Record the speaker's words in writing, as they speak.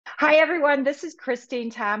Hi, everyone. This is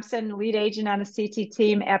Christine Thompson, lead agent on the CT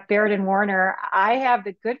team at Baird and Warner. I have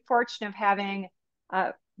the good fortune of having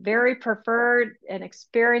a very preferred and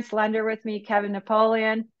experienced lender with me, Kevin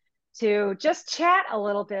Napoleon, to just chat a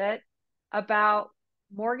little bit about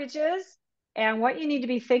mortgages and what you need to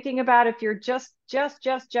be thinking about if you're just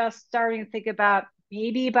starting to think about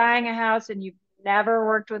maybe buying a house and you've never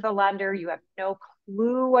worked with a lender, you have no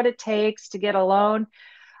clue what it takes to get a loan.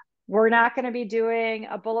 We're not going to be doing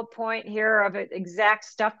a bullet point here of exact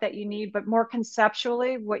stuff that you need, but more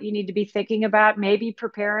conceptually, what you need to be thinking about, maybe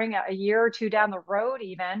preparing a year or two down the road,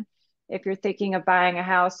 even if you're thinking of buying a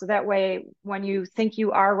house. So that way, when you think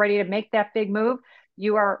you are ready to make that big move,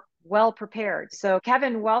 you are well prepared. So,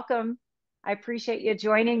 Kevin, welcome. I appreciate you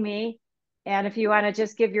joining me. And if you want to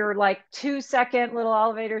just give your like 2 second little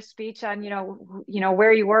elevator speech on,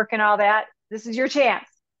 where you work and all that, this is your chance.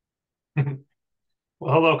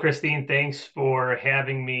 Well, hello, Christine. Thanks for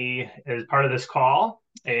having me as part of this call.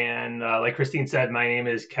 And like Christine said, my name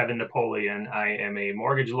is Kevin Napoleon. I am a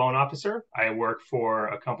mortgage loan officer. I work for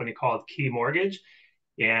a company called Key Mortgage,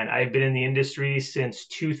 and I've been in the industry since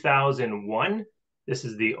 2001. This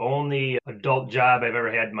is the only adult job I've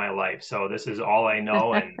ever had in my life. So this is all I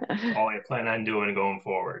know and all I plan on doing going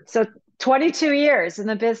forward. So 22 years in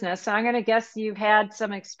the business. So I'm going to guess you've had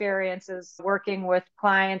some experiences working with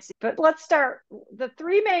clients. But let's start. The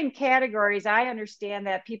three main categories I understand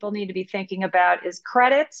that people need to be thinking about is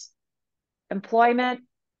credit, employment,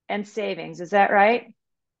 and savings. Is that right?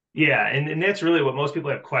 Yeah, and that's really what most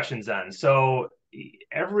people have questions on. So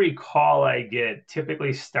every call I get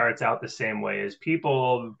typically starts out the same way as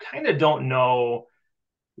people kind of don't know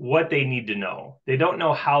what they need to know. They don't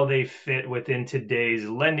know how they fit within today's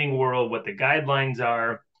lending world, what the guidelines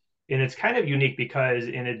are. And it's kind of unique because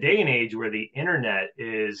in a day and age where the internet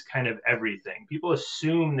is kind of everything, people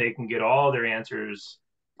assume they can get all their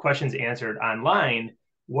questions answered online.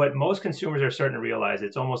 What most consumers are starting to realize,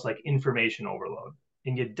 it's almost like information overload.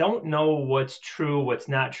 And you don't know what's true, what's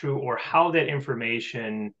not true, or how that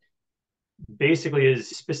information basically is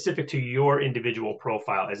specific to your individual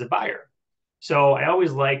profile as a buyer. So I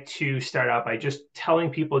always like to start out by just telling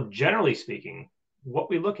people, generally speaking, what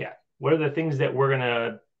we look at. What are the things that we're going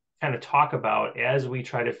to kind of talk about as we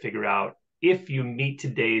try to figure out if you meet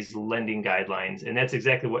today's lending guidelines? And that's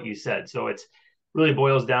exactly what you said. So it's really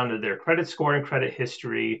boils down to their credit score and credit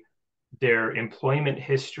history, their employment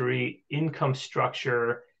history, income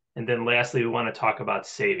structure, and then lastly, we want to talk about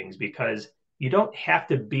savings because you don't have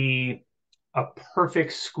to be a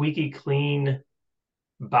perfect, squeaky clean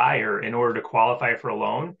buyer in order to qualify for a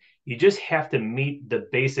loan. You just have to meet the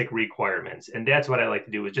basic requirements. And that's what I like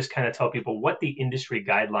to do is just kind of tell people what the industry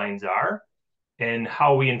guidelines are and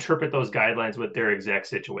how we interpret those guidelines with their exact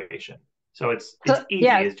situation. So it's So easy.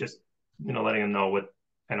 yeah. It's just, letting them know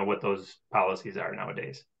what those policies are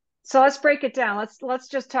nowadays. So let's break it down. Let's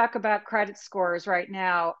just talk about credit scores right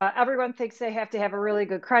now. Everyone thinks they have to have a really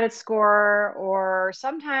good credit score, or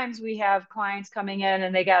sometimes we have clients coming in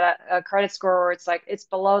and they got a credit score where it's like it's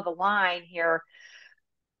below the line here.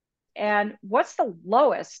 And what's the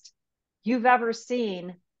lowest you've ever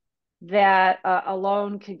seen that a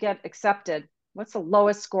loan could get accepted? What's the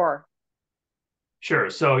lowest score?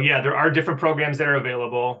 Sure. So yeah, there are different programs that are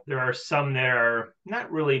available. There are some that are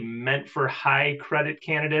not really meant for high credit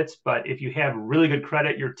candidates, but if you have really good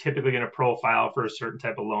credit, you're typically going to profile for a certain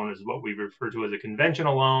type of loan, is what we refer to as a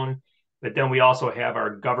conventional loan. But then we also have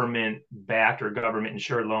our government backed or government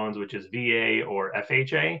insured loans, which is VA or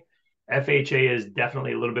FHA. FHA is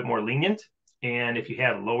definitely a little bit more lenient. And if you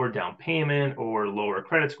have lower down payment or lower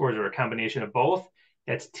credit scores or a combination of both,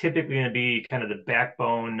 that's typically going to be kind of the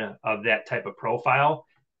backbone of that type of profile.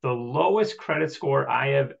 The lowest credit score I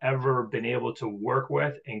have ever been able to work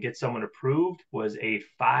with and get someone approved was a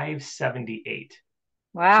 578. So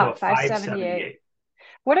Wow, a 578. 578.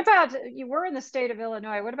 What about you were in the state of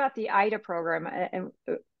Illinois? What about the IDA program? And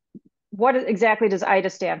what exactly does IDA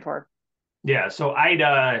stand for? Yeah, so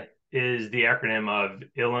IDA is the acronym of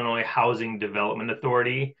Illinois Housing Development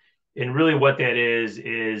Authority. And really what that is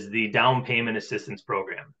the down payment assistance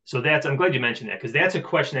program. So I'm glad you mentioned that because that's a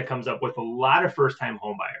question that comes up with a lot of first time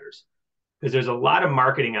home buyers because there's a lot of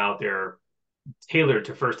marketing out there tailored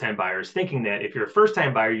to first time buyers, thinking that if you're a first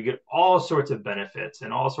time buyer, you get all sorts of benefits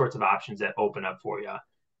and all sorts of options that open up for you.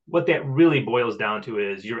 What that really boils down to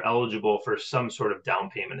is you're eligible for some sort of down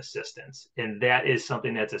payment assistance. And that is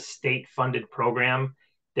something that's a state funded program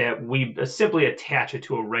that we simply attach it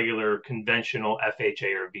to a regular conventional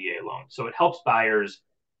FHA or VA loan. So it helps buyers,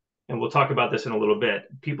 and we'll talk about this in a little bit,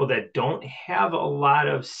 people that don't have a lot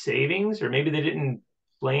of savings, or maybe they didn't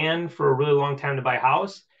plan for a really long time to buy a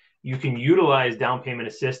house, you can utilize down payment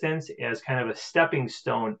assistance as kind of a stepping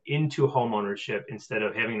stone into home ownership instead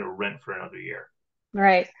of having to rent for another year.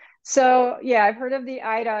 Right. So yeah, I've heard of the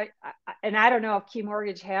IDA, and I don't know if Key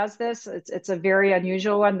Mortgage has this. It's a very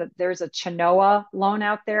unusual one. That there's a Chenoa loan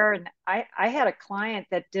out there, and I had a client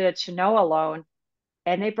that did a Chenoa loan,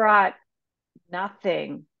 and they brought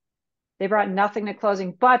nothing. They brought nothing to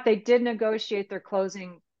closing, but they did negotiate their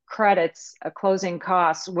closing credits, closing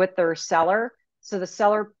costs with their seller. So the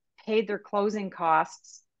seller paid their closing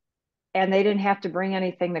costs, and they didn't have to bring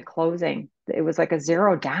anything to closing. It was like a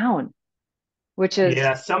zero down, which is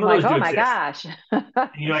Yeah, some of like, those do oh my exist. gosh.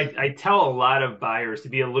 I tell a lot of buyers to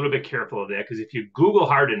be a little bit careful of that because if you Google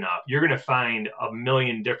hard enough, you're going to find a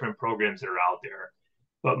million different programs that are out there.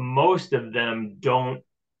 But most of them don't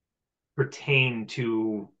pertain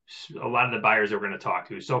to a lot of the buyers that we're going to talk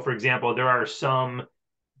to. So, for example, there are some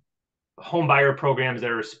home buyer programs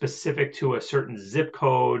that are specific to a certain zip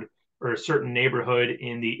code or a certain neighborhood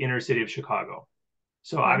in the inner city of Chicago.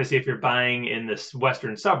 So Okay. obviously, if you're buying in the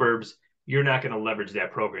western suburbs, you're not going to leverage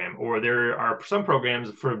that program. Or there are some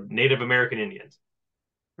programs for Native American Indians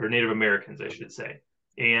or Native Americans, I should say.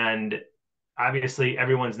 And obviously,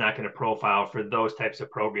 everyone's not going to profile for those types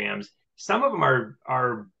of programs. Some of them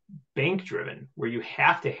are bank driven, where you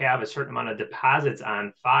have to have a certain amount of deposits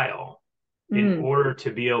on file in Mm. order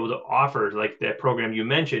to be able to offer, like that program you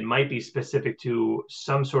mentioned might be specific to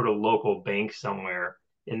some sort of local bank somewhere,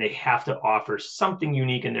 and they have to offer something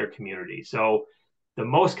unique in their community. So the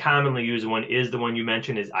most commonly used one is the one you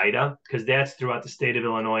mentioned is IDA, because that's throughout the state of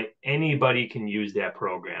Illinois. Anybody can use that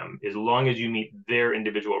program as long as you meet their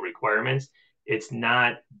individual requirements. It's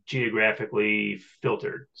not geographically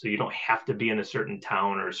filtered. So you don't have to be in a certain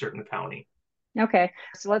town or a certain county. Okay.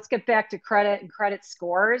 So let's get back to credit and credit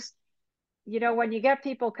scores. When you get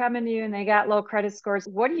people coming to you and they got low credit scores,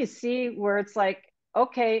 what do you see where it's like,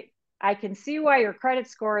 okay, I can see why your credit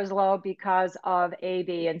score is low because of A,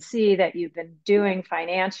 B, and C that you've been doing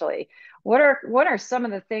financially. What are some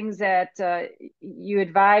of the things that you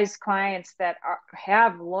advise clients that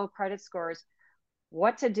have low credit scores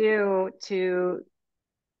what to do to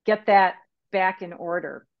get that back in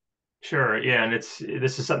order? Sure. Yeah. And this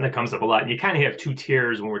is something that comes up a lot. And you kind of have two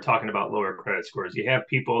tiers when we're talking about lower credit scores. You have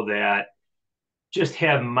people that just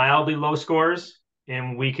have mildly low scores,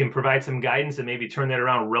 and we can provide some guidance and maybe turn that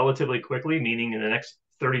around relatively quickly, meaning in the next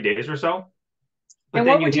 30 days or so. But And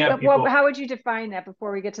then what you would you, have people, how would you define that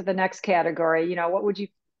before we get to the next category? What would you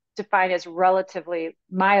define as relatively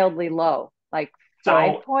mildly low? Like so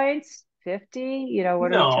 5 points, 50?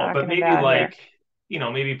 What are we no, but talking maybe about here? like,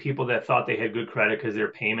 maybe people that thought they had good credit because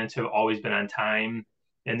their payments have always been on time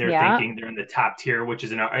and they're Yeah. thinking they're in the top tier, which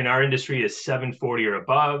is in our industry is 740 or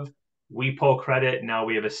above. We pull credit. Now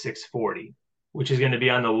we have a 640, which is going to be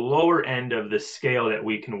on the lower end of the scale that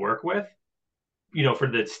we can work with, for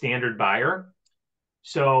the standard buyer.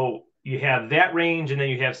 So you have that range, and then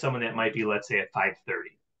you have someone that might be, let's say, at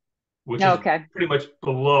 530, which is Okay. pretty much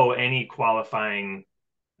below any qualifying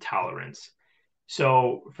tolerance.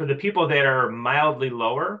 So for the people that are mildly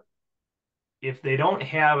lower, if they don't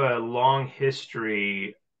have a long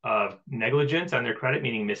history of negligence on their credit,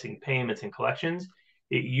 meaning missing payments and collections,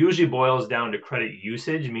 it usually boils down to credit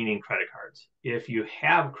usage, meaning credit cards. If you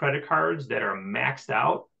have credit cards that are maxed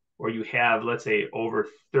out, or you have, let's say, over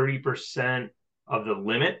 30% of the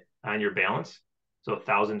limit on your balance, so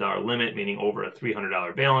 $1,000 limit, meaning over a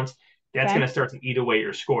 $300 balance, that's going Okay. to start to eat away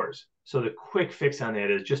your scores. So the quick fix on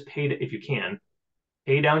that is just if you can,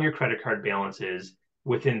 pay down your credit card balances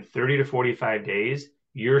within 30 to 45 days,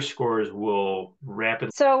 your scores will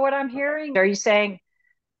rapidly. So what I'm hearing, are you saying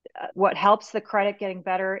what helps the credit getting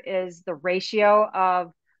better is the ratio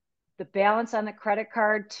of the balance on the credit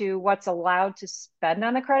card to what's allowed to spend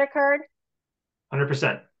on the credit card?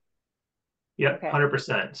 100%. Yep, Okay.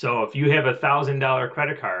 100%. So if you have $1,000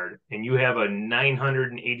 credit card and you have a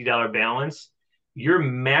 $980 balance, you're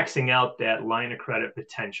maxing out that line of credit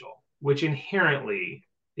potential, which inherently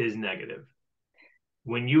is negative.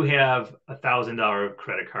 When you have $1,000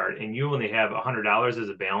 credit card and you only have $100 as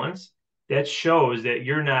a balance, that shows that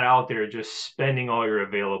you're not out there just spending all your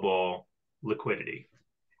available liquidity.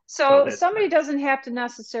 So So somebody doesn't have to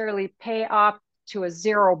necessarily pay off to a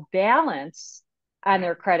zero balance on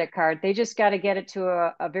their credit card. They just got to get it to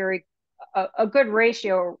a very a good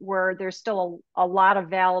ratio where there's still a lot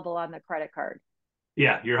available on the credit card.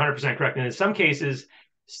 yeah, you're 100% correct. And in some cases,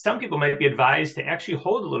 some people might be advised to actually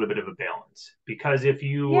hold a little bit of a balance because if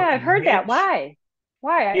Yeah, you I've heard that. match, Why?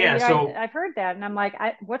 Why? yeah, so I've heard that, and I'm like,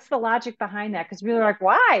 what's the logic behind that? Because people are like,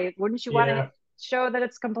 why? Wouldn't you want to yeah, show that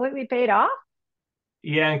it's completely paid off?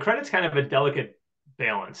 yeah, and credit's kind of a delicate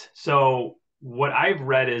balance. So what I've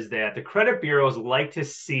read is that the credit bureaus like to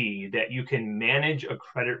see that you can manage a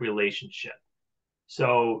credit relationship.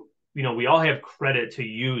 So, we all have credit to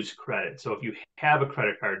use credit. So if you have a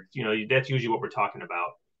credit card, that's usually what we're talking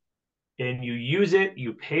about. And you use it,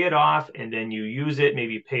 you pay it off, and then you use it,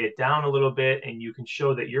 maybe pay it down a little bit, and you can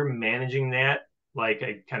show that you're managing that like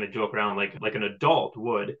I kind of joke around like an adult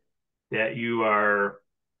would, that you are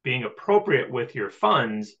being appropriate with your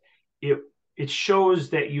funds. It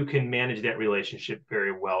shows that you can manage that relationship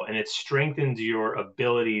very well, and it strengthens your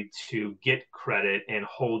ability to get credit and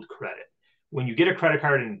hold credit. When you get a credit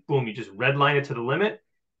card and boom, you just redline it to the limit,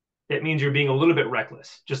 that means you're being a little bit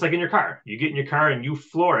reckless. Just like in your car, you get in your car and you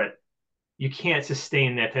floor it, you can't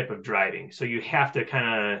sustain that type of driving. So you have to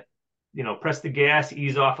kind of, press the gas,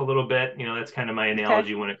 ease off a little bit. That's kind of my Okay.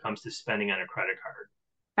 analogy when it comes to spending on a credit card.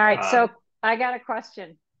 All right. So I got a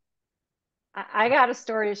question. I got a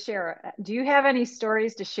story to share. Do you have any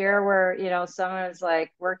stories to share where, someone is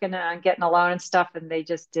like working on getting a loan and stuff and they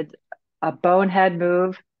just did a bonehead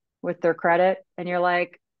move with their credit and you're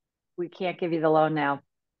like, we can't give you the loan now?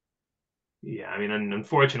 Yeah, I mean,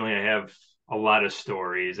 unfortunately, I have a lot of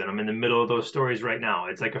stories, and I'm in the middle of those stories right now.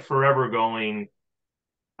 It's like a forever going,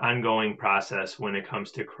 ongoing process when it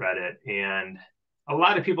comes to credit. And a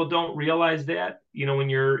lot of people don't realize that, when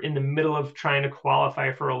you're in the middle of trying to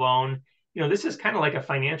qualify for a loan, this is kind of like a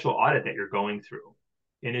financial audit that you're going through.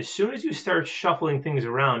 And as soon as you start shuffling things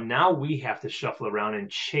around, now we have to shuffle around and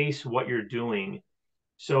chase what you're doing.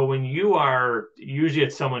 So when you are, usually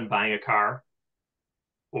it's someone buying a car,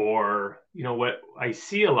 or what I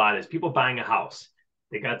see a lot is people buying a house.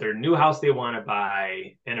 They got their new house they want to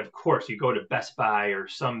buy, and of course you go to Best Buy or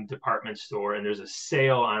some department store and there's a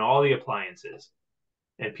sale on all the appliances,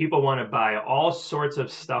 and people want to buy all sorts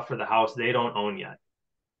of stuff for the house they don't own yet,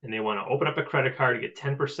 and they want to open up a credit card to get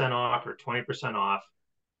 10% off or 20% off,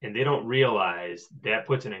 and they don't realize that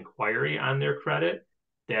puts an inquiry on their credit,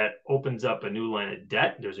 that opens up a new line of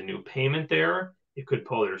debt. There's a new payment there. It could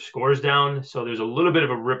pull their scores down. So there's a little bit of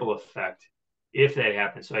a ripple effect if that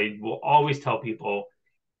happens. So I will always tell people,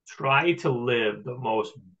 try to live the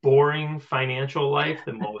most boring financial life,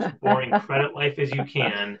 the most boring credit life as you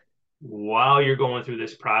can while you're going through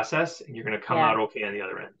this process, and you're going to come Yeah. out okay on the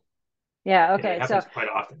other end. Yeah. And it Okay. So, happens quite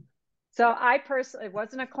often. so I personally, it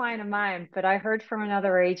wasn't a client of mine, but I heard from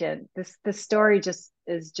another agent. This story just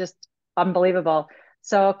is just unbelievable.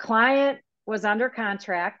 So a client was under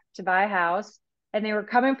contract to buy a house and they were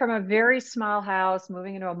coming from a very small house,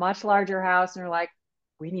 moving into a much larger house, and they're like,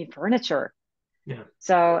 we need furniture. Yeah.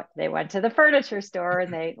 So they went to the furniture store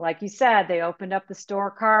and they, like you said, they opened up the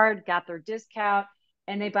store card, got their discount,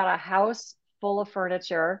 and they bought a house full of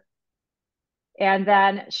furniture. And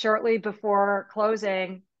then shortly before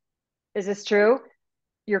closing, is this true?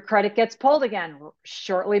 Your credit gets pulled again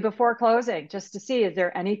shortly before closing just to see, is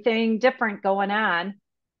there anything different going on?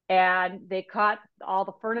 And they caught all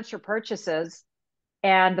the furniture purchases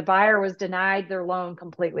and the buyer was denied their loan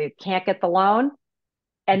completely. Can't get the loan.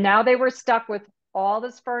 And now they were stuck with all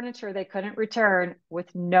this furniture they couldn't return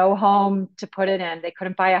with no home to put it in. They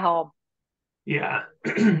couldn't buy a home. Yeah.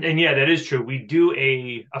 And yeah, that is true. We do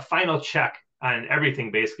a final check on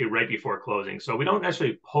everything basically right before closing. So we don't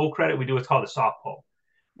necessarily pull credit. We do what's called a soft pull.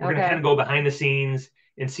 We're going to kind Okay. of go behind the scenes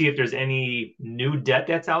and see if there's any new debt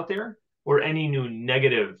that's out there or any new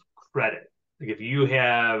negative credit. Like if you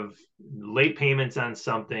have late payments on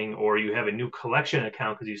something or you have a new collection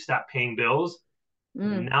account because you stopped paying bills,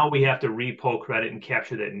 Mm. now we have to repull credit and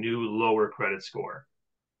capture that new lower credit score.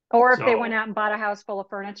 Or if they went So out and bought a house full of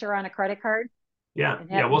furniture on a credit card yeah, and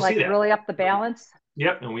yeah, had we'll see like that. really up the balance.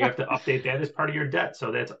 Yep, and we have to update that as part of your debt. So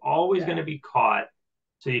that's always going Yeah. to be caught.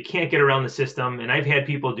 So you can't get around the system. And I've had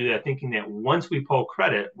people do that thinking that once we pull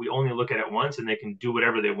credit, we only look at it once and they can do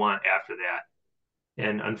whatever they want after that.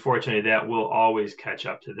 And unfortunately, that will always catch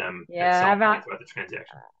up to them at Yeah. some point throughout the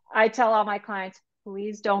transaction. I tell all my clients,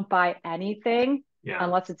 please don't buy anything Yeah.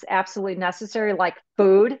 unless it's absolutely necessary, like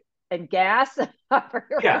food and gas for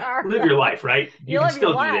your Yeah. car. Live your life, right? You You can live your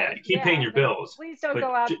still do life. that. Keep paying Yeah. your But bills. please don't But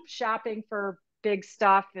go out shopping for big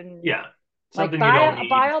stuff and yeah, like something you don't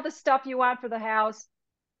buy need. all the stuff you want for the house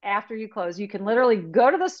after you close. You can literally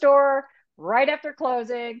go to the store right after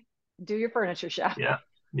closing, do your furniture shopping. Yeah.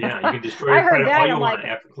 Yeah. You can destroy I your heard credit all that. you I'm like, want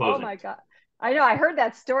after oh closing. my God. I know. I heard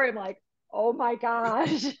that story. I'm like, oh my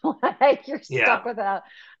gosh. Like you're Yeah. stuck with a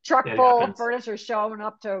truck That full of happens. furniture showing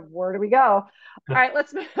up to where do we go? All right,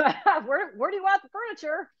 let's move. Where do you want the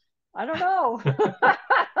furniture? I don't know.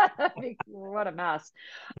 What a mess.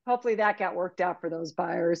 Hopefully that got worked out for those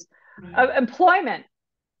buyers. Right. Employment.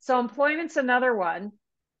 So employment's another one.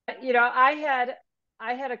 I had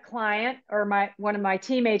I had a client, or one of my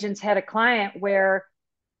team agents had a client where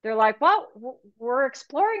they're like, well, we're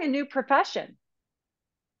exploring a new profession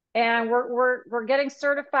and we're getting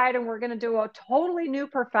certified and we're going to do a totally new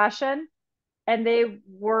profession. And they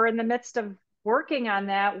were in the midst of working on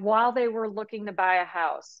that while they were looking to buy a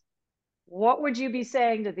house. What would you be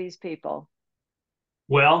saying to these people?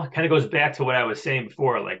 Well, it kind of goes back to what I was saying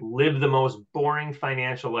before, like live the most boring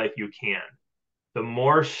financial life you can. The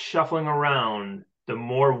more shuffling around, the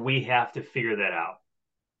more we have to figure that out.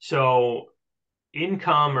 So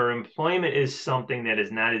income or employment is something that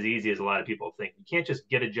is not as easy as a lot of people think. You can't just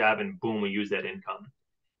get a job and boom, we use that income.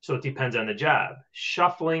 So it depends on the job.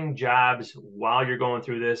 Shuffling jobs while you're going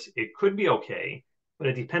through this, it could be okay, but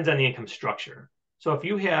it depends on the income structure. So if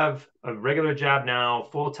you have a regular job now,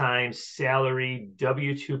 full-time, salary,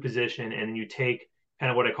 W-2 position, and you take kind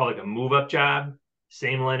of what I call like a move-up job,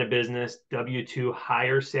 same line of business, W-2,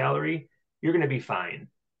 higher salary, you're going to be fine.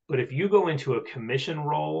 But if you go into a commission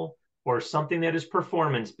role or something that is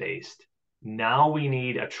performance based, now we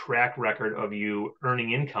need a track record of you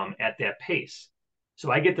earning income at that pace.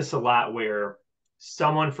 So I get this a lot where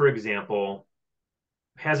someone, for example,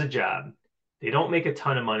 has a job. They don't make a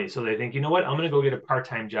ton of money. So they think, you know what? I'm going to go get a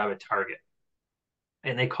part-time job at Target.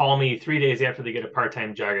 And they call me 3 days after they get a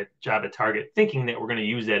part-time job at Target, thinking that we're going to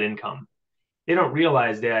use that income. They don't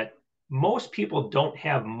realize that most people don't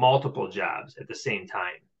have multiple jobs at the same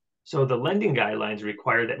time. So the lending guidelines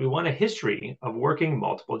require that we want a history of working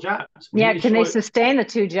multiple jobs. We need Yeah, to can show they it. sustain the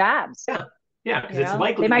two jobs? Yeah, yeah, because You it's know, they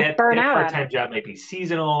likely might that burn that out on it. part-time job might be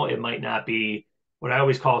seasonal. It might not be what I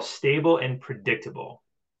always call stable and predictable.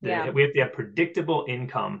 Yeah. We have to have predictable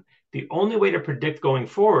income. The only way to predict going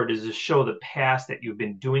forward is to show the past that you've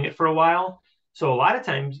been doing it for a while. So a lot of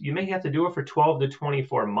times you may have to do it for 12 to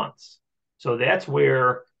 24 months. So that's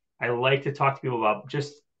where I like to talk to people about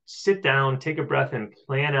just sit down, take a breath, and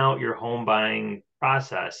plan out your home buying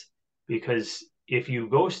process. Because if you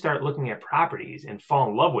go start looking at properties and fall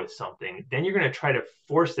in love with something, then you're going to try to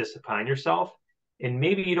force this upon yourself. And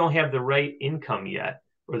maybe you don't have the right income yet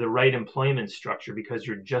or the right employment structure because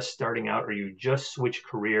you're just starting out or you just switched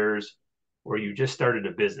careers or you just started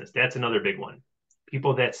a business. That's another big one.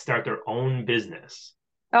 People that start their own business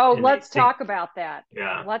Oh, and they let's think, talk about that.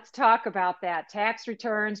 yeah, Let's talk about that. Tax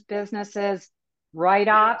returns, businesses, yeah.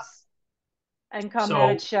 write-offs, income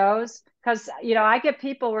that it So, shows. Because, I get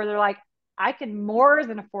people where they're like, I can more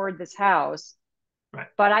than afford this house, right.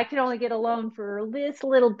 but I can only get a loan for this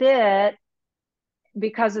little bit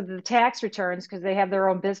because of the tax returns because they have their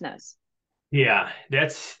own business. Yeah,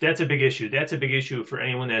 that's a big issue. That's a big issue for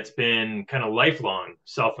anyone that's been kind of lifelong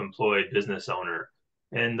self-employed business owner.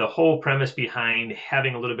 And the whole premise behind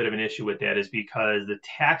having a little bit of an issue with that is because the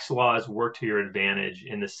tax laws work to your advantage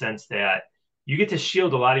in the sense that you get to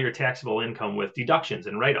shield a lot of your taxable income with deductions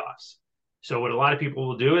and write-offs. So what a lot of people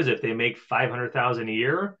will do is if they make 500,000 a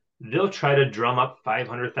year, they'll try to drum up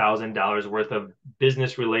 $500,000 worth of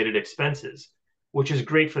business-related expenses, which is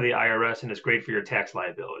great for the IRS and is great for your tax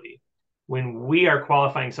liability. When we are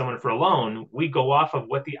qualifying someone for a loan, we go off of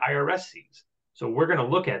what the IRS sees. So we're going to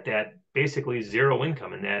look at that basically zero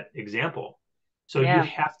income in that example. So you Yeah.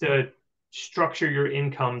 have to structure your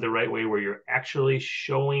income the right way where you're actually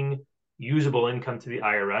showing usable income to the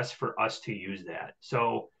IRS for us to use that.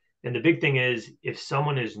 So, and the big thing is if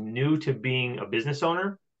someone is new to being a business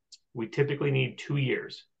owner, we typically need 2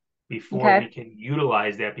 years before we Okay. can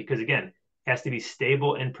utilize that because again, it has to be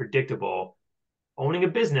stable and predictable. Owning a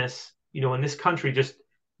business, in this country, just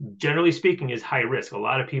generally speaking, is high risk. A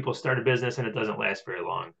lot of people start a business and it doesn't last very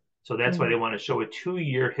long. So that's why Mm-hmm. they want to show a 2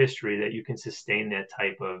 year history that you can sustain that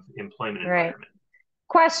type of employment Right. environment.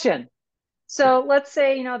 Question. Sure. So let's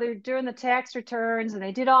say, they're doing the tax returns and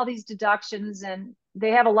they did all these deductions and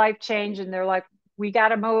they have a life change and they're like, we got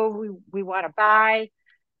to move, we want to buy.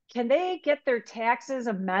 Can they get their taxes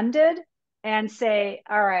amended and say,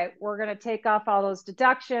 all right, we're going to take off all those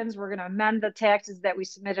deductions. We're going to amend the taxes that we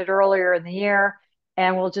submitted earlier in the year,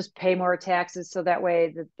 and we'll just pay more taxes so that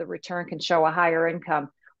way the return can show a higher income?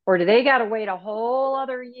 Or do they got to wait a whole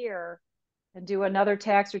other year and do another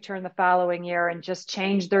tax return the following year and just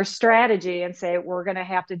change their strategy and say, we're going to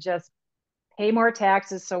have to just pay more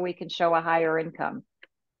taxes so we can show a higher income?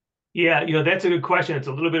 Yeah, that's a good question. It's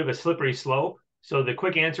a little bit of a slippery slope. So the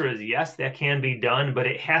quick answer is yes, that can be done, but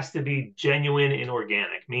it has to be genuine and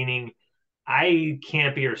organic, meaning I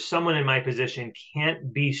can't be, or someone in my position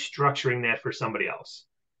can't be structuring that for somebody else.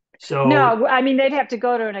 So, No, I mean, they'd have to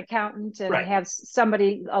go to an accountant and right. have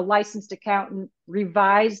somebody, a licensed accountant,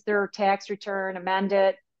 revise their tax return, amend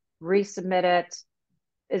it, resubmit it.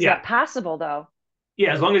 Is Yeah. that possible though?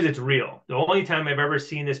 Yeah, as long as it's real. The only time I've ever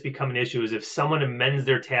seen this become an issue is if someone amends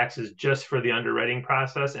their taxes just for the underwriting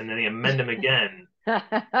process and then they amend them again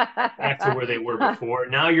back to where they were before.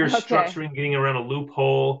 Now you're Okay. structuring, getting around a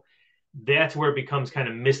loophole. That's where it becomes kind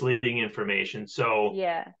of misleading information. So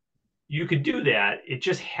Yeah. you could do that. It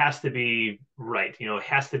just has to be right. It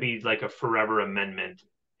has to be like a forever amendment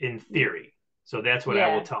in theory. So that's what I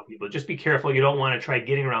will Yeah. tell people. Just be careful. You don't want to try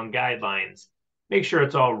getting around guidelines. Make sure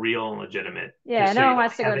it's all real and legitimate, Yeah. just so No you one don't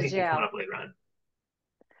wants to go have to anything coming jail. up later on.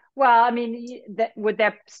 Well, I mean, that would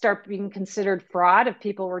that start being considered fraud if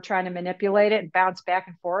people were trying to manipulate it and bounce back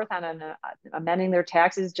and forth on amending their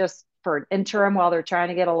taxes just for an interim while they're trying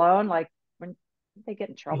to get a loan? Like, when they get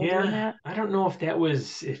in trouble doing Yeah, that? I don't know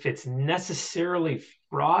if it's necessarily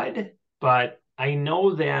fraud, but I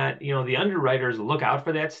know that, the underwriters look out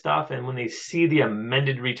for that stuff. And when they see the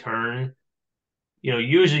amended return,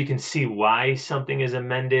 usually you can see why something is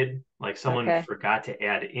amended, like someone Okay. forgot to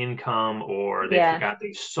add income or they Yeah. forgot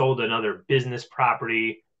they sold another business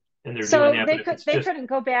property and they're doing So that. But if it's they just, couldn't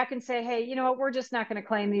go back and say, hey, you know what, we're just not going to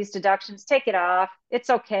claim these deductions. Take it off. It's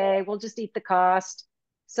okay. We'll just eat the cost.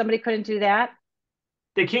 Somebody couldn't do that.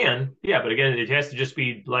 they can, yeah, but again, it has to just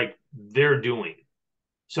be like they're doing.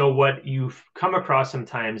 So what you've come across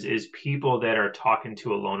sometimes is people that are talking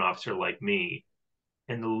to a loan officer like me,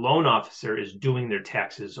 and the loan officer is doing their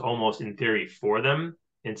taxes almost in theory for them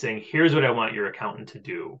and saying, here's what I want your accountant to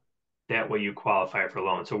do. That way you qualify for a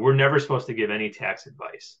loan. So we're never supposed to give any tax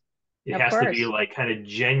advice. It Of has to be course. like kind of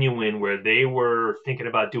genuine where they were thinking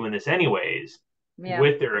about doing this anyways Yeah.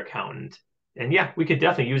 with their accountant. And yeah, we could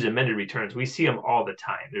definitely use amended returns. We see them all the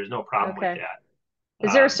time. There's no problem with Okay. that.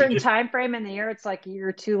 Is there a You certain just time frame in the year? It's like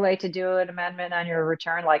you're too late to do an amendment on your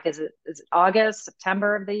return. Like, is it August,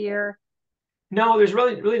 September of the year? No, there's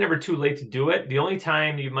really never too late to do it. The only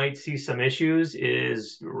time you might see some issues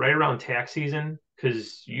is right around tax season,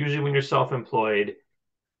 because usually when you're self-employed,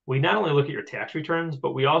 we not only look at your tax returns,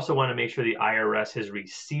 but we also want to make sure the IRS has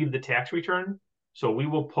received the tax return. So we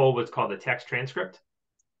will pull what's called a tax transcript.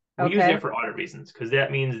 We use that Okay. for audit reasons because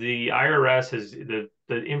that means the IRS has the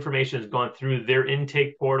information has gone through their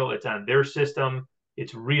intake portal. It's on their system.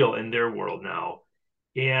 It's real in their world now.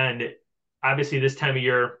 And obviously, this time of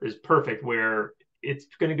year is perfect where it's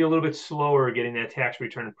going to be a little bit slower getting that tax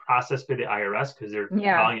return processed by the IRS because their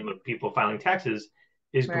Yeah. volume of people filing taxes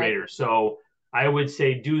is Right. greater. So I would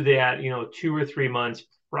say do that, 2 or 3 months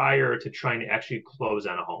prior to trying to actually close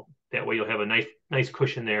on a home. That way you'll have a nice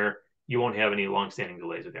cushion there. You won't have any long-standing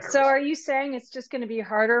delays with the So IRS. are you saying it's just going to be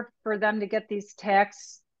harder for them to get these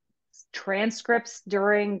tax transcripts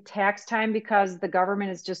during tax time because the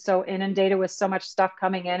government is just so inundated with so much stuff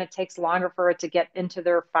coming in? It takes longer for it to get into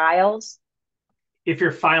their files. If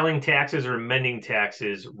you're filing taxes or amending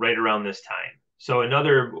taxes right around this time. So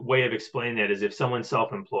another way of explaining that is if someone's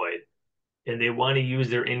self-employed and they want to use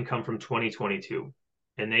their income from 2022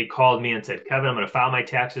 and they called me and said, Kevin, I'm going to file my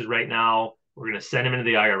taxes right now. We're going to send them into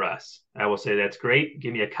the IRS. I will say, that's great.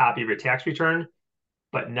 Give me a copy of your tax return.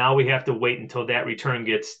 But now we have to wait until that return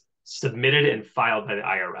gets submitted and filed by the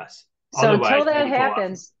IRS. Otherwise, we would go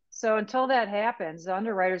off. So until that happens, the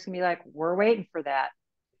underwriters can be like, we're waiting for that.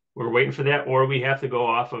 We're waiting for that, or we have to go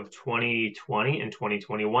off of 2020 and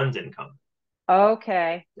 2021's income.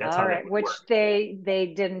 Okay. That's All how that right. would work. Which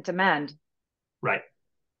they didn't amend. Right.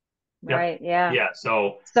 Yep. Right. Yeah. Yeah.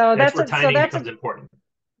 So So that's that's where a so timing that's becomes a important.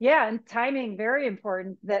 yeah, and timing very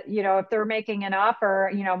important that if they're making an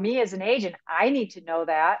offer, me as an agent, I need to know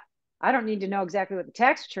that. I don't need to know exactly what the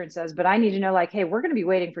tax return says, but I need to know like, hey, we're going to be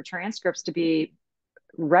waiting for transcripts to be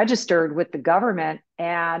registered with the government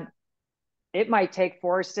and it might take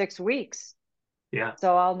 4 or 6 weeks. Yeah.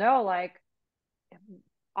 So I'll know like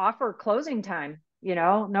offer closing time.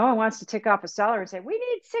 No one wants to tick off a seller and say, we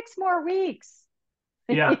need 6 more weeks.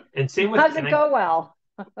 Yeah. And same with, Doesn't go well.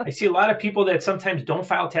 I see a lot of people that sometimes don't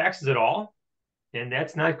file taxes at all. And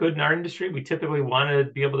that's not good in our industry. We typically want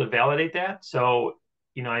to be able to validate that. So,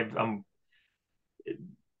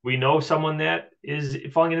 we know someone that is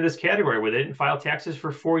falling into this category where they didn't file taxes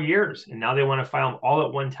for 4 years and now they want to file them all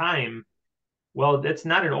at one time. Well, that's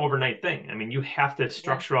not an overnight thing. I mean, you have to Yeah.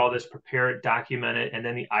 structure all this, prepare it, document it, and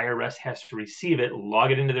then the IRS has to receive it,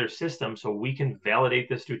 log it into their system so we can validate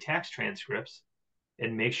this through tax transcripts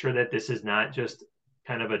and make sure that this is not just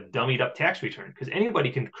kind of a dummied up tax return because anybody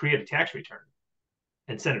can create a tax return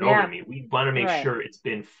and send it over to Yeah. me. We want to make Right. sure it's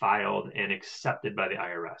been filed and accepted by the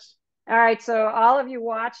IRS. All right. So all of you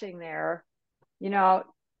watching there, you know,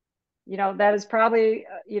 that is probably,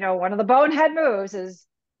 one of the bonehead moves is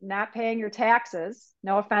not paying your taxes.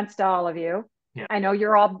 No offense to all of you. Yeah. I know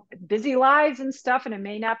you're all busy lives and stuff, and it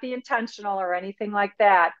may not be intentional or anything like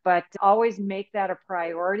that, but always make that a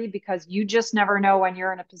priority because you just never know when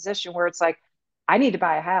you're in a position where it's like, I need to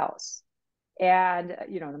buy a house. And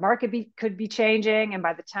the market could be changing, and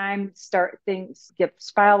by the time start things get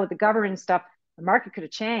filed with the government and stuff, the market could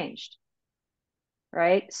have changed,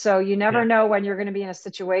 right? So you never Yeah. know when you're going to be in a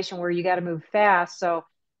situation where you got to move fast. So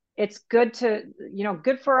it's good to,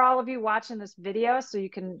 good for all of you watching this video so you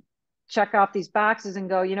can check off these boxes and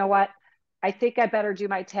go, you know what? I think I better do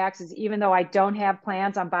my taxes, even though I don't have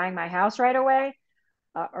plans on buying my house right away.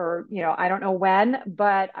 Or, I don't know when,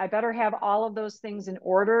 but I better have all of those things in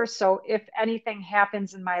order. So if anything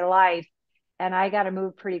happens in my life and I got to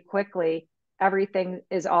move pretty quickly, everything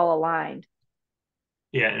is all aligned.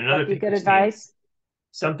 Yeah. And That another be thing, good Christine, advice?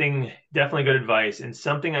 something definitely good advice, and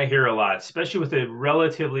something I hear a lot, especially with a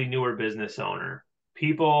relatively newer business owner.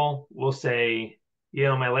 People will say,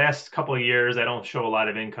 my last couple of years, I don't show a lot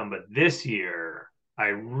of income, but this year, I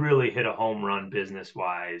really hit a home run business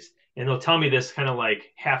wise. And they'll tell me this kind of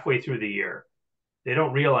like halfway through the year. They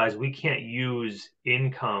don't realize we can't use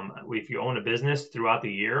income if you own a business throughout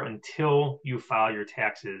the year until you file your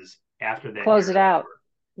taxes after that Close year it is out. over.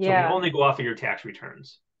 So we Yeah. only go off of your tax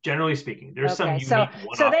returns. Generally speaking, there's some Okay. So unique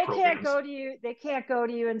so one-off they can't programs. go to you, they can't go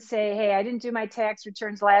to you and say, "Hey, I didn't do my tax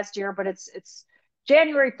returns last year, but it's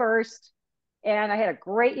January 1st and I had a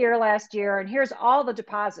great year last year and here's all the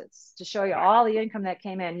deposits to show you Right. all the income that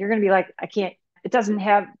came in." You're going to be like, "I can't, it doesn't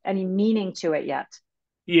have any meaning to it yet."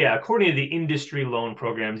 Yeah, according to the industry loan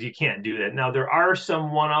programs, you can't do that. Now, there are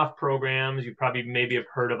some one-off programs. You probably maybe have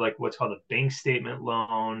heard of like what's called a bank statement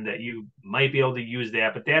loan that you might be able to use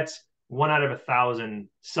that, but that's one out of 1,000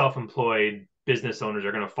 self-employed business owners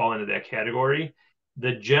are going to fall into that category.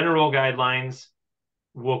 The general guidelines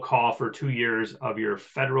will call for 2 years of your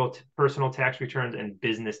federal personal tax returns and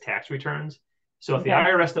business tax returns. So if the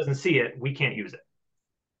Okay. IRS doesn't see it, we can't use it.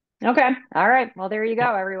 Okay. All right. Well, there you Yep.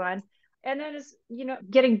 go, everyone. And then is,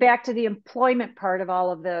 getting back to the employment part of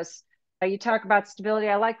all of this, you talk about stability.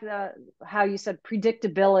 I like the how you said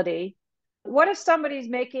predictability. What if somebody's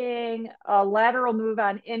making a lateral move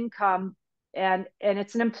on income and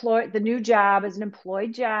it's the new job is an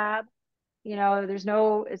employed job.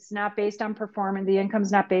 It's not based on performance. The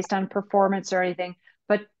income's not based on performance or anything,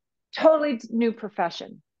 but totally new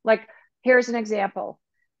profession. Like, here's an example.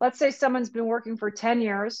 Let's say someone's been working for 10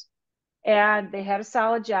 years and they had a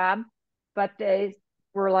solid job, but they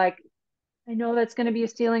were like, I know that's going to be a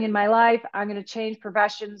ceiling in my life. I'm going to change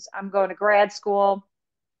professions. I'm going to grad school.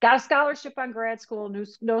 Got a scholarship on grad school,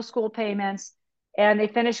 no school payments, and they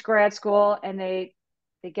finish grad school and they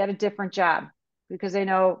get a different job because they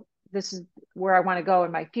know this is where I want to go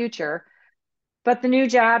in my future. But the new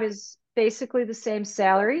job is basically the same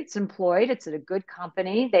salary. It's employed. It's at a good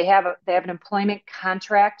company. They have an employment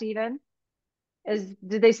contract even.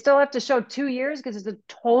 Do they still have to show 2 years because it's a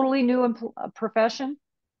totally new profession?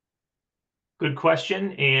 Good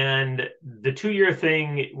question. And the 2 year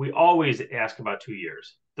thing, we always ask about 2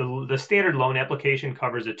 years. The standard loan application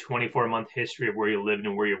covers a 24-month history of where you lived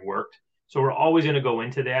and where you've worked. So we're always going to go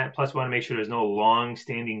into that. Plus, we want to make sure there's no long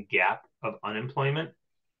standing gap of unemployment.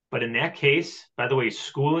 But in that case, by the way,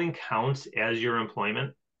 schooling counts as your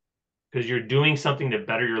employment because you're doing something to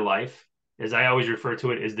better your life. As I always refer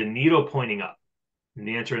to it, is the needle pointing up. And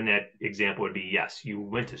the answer in that example would be yes. You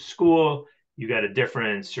went to school, you got a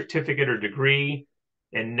different certificate or degree,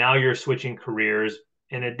 and now you're switching careers.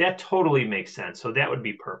 And that totally makes sense. So that would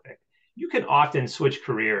be perfect. You can often switch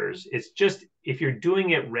careers. It's just if you're doing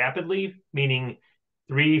it rapidly, meaning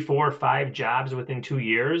 3, 4, 5 jobs within 2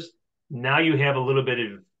 years, now you have a little bit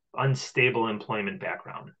of unstable employment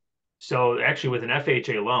background. So actually, with an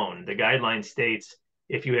FHA loan, the guideline states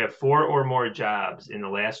if you have 4 or more jobs in the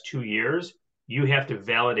last 2 years, you have to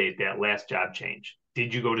validate that last job change.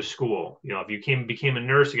 Did you go to school? If you became a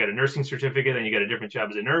nurse, you got a nursing certificate, and you got a different job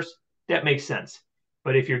as a nurse, that makes sense.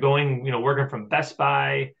 But if you're going, working from Best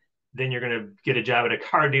Buy, then you're going to get a job at a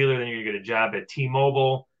car dealer, then you're going to get a job at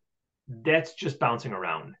T-Mobile. That's just bouncing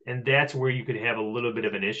around. And that's where you could have a little bit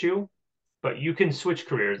of an issue. But you can switch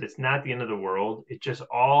careers. It's not the end of the world. It just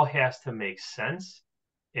all has to make sense.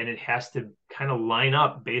 And it has to kind of line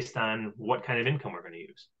up based on what kind of income we're going to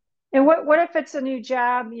use. And what if it's a new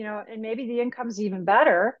job, and maybe the income's even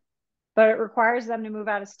better, but it requires them to move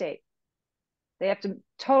out of state? They have to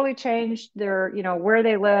totally change their, where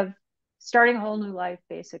they live, starting a whole new life,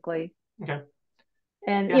 basically. Okay.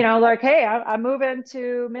 And, Yeah. like, hey, I'm moving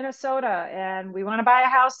to Minnesota and we want to buy a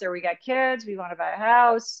house there. We got kids. We want to buy a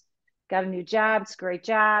house. Got a new job. It's a great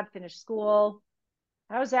job. Finished school.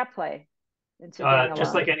 How does that play? into getting a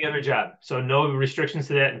Just loan? like any other job. So no restrictions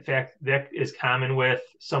to that. In fact, that is common with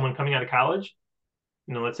someone coming out of college.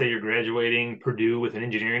 Let's say you're graduating Purdue with an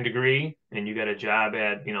engineering degree and you got a job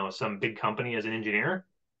at, some big company as an engineer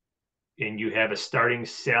and you have a starting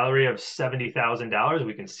salary of $70,000.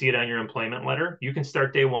 We can see it on your employment letter. You can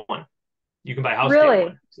start day one. You can buy a house day Really?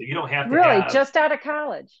 one. So you don't have to Really? have, Just out of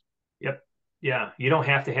college? yep. Yeah. You don't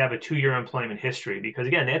have to have a 2 year employment history because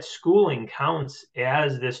again, that schooling counts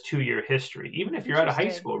as this 2 year history. Even if you're out of high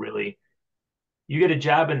Interesting. school, really, you get a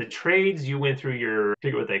job in the trades, you went through your, I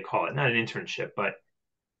forget what they call it, not an internship, but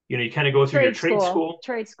you kind of go through your Trade trade school. school.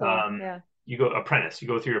 Trade school. Um, Yeah. you go apprentice, you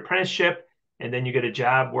go through your apprenticeship, and then you get a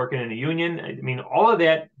job working in a union. I mean, all of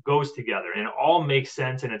that goes together and it all makes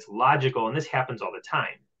sense and it's logical. And this happens all the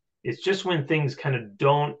time. It's just when things kind of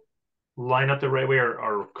don't line up the right way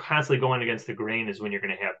or constantly going against the grain is when you're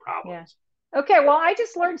going to have Yeah. problems. Okay. Well, I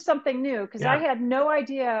just learned something new because I Yeah. had no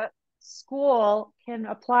idea school can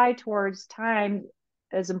apply towards time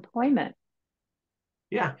as employment.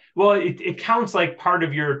 Yeah. Well, it counts like part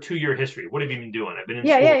of your 2 year history. What have you been doing? I've been in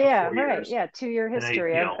Yeah. Yeah. school for Yeah. four Right. years. Yeah. 2 year And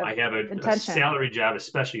history of I have a intention. salary job,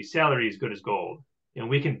 especially salary is good as gold. And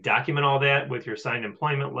we can document all that with your signed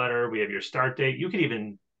employment letter. We have your start date. You could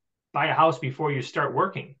even buy a house before you start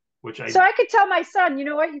working, which So I could tell my son, you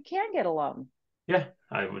know what, you can get a loan. yeah,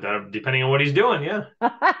 depending on what he's doing. Yeah.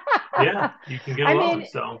 Yeah. You can get a I loan. mean,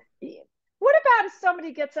 So, what about if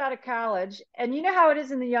somebody gets out of college and you know how it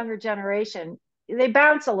is in the younger generation? They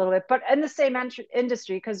bounce a little bit, but in the same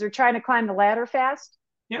industry because they're trying to climb the ladder fast.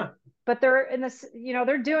 yeah. But they're in this,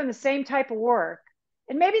 they're doing the same type of work.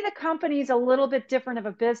 And maybe the company's a little bit different of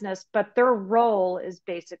a business, but their role is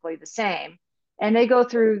basically the same. And they go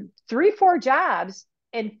through 3, 4 jobs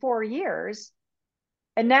in 4 years.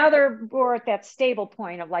 And now they're more at that stable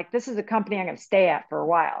point of like, this is a company I'm going to stay at for a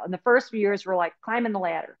while. And the first few years were like climbing the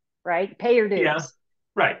ladder, right? Pay your Yeah. dues.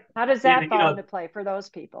 Right. How does And, that fall into play for those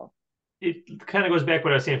people? it kind of goes back to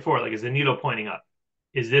what I was saying before. Like, is the needle pointing up?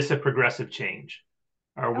 Is this a progressive change?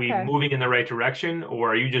 Are we Okay. moving in the right direction,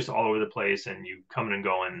 or are you just all over the place and you coming and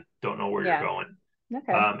going, don't know where you're Yeah. going?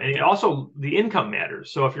 Okay. And also, the income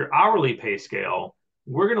matters. So if your hourly pay scale,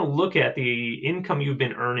 we're going to look at the income you've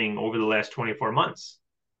been earning over the last 24 months.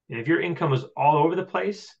 And if your income is all over the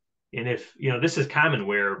place, and if, this is common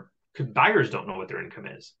where buyers don't know what their income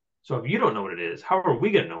is. So if you don't know what it is, how are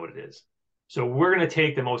we going to know what it is? So we're going to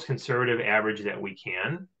take the most conservative average that we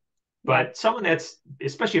can. Yeah. But someone that's,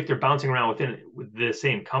 especially if they're bouncing around within the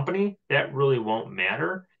same company, that really won't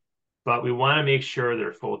matter. But we want to make sure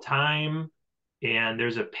they're full time and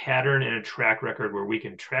there's a pattern and a track record where we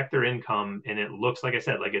can track their income and it looks, like I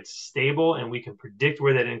said, like it's stable and we can predict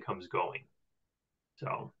where that income's going.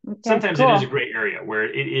 So Okay. sometimes it is a Cool. gray area where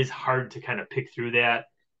it is hard to kind of pick through that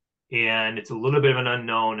and it's a little bit of an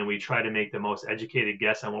unknown and we try to make the most educated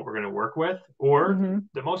guess on what we're going to work with or Mm-hmm.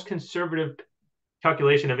 the most conservative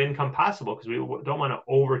calculation of income possible because we don't want to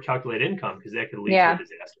over calculate income because that could lead to a Yeah.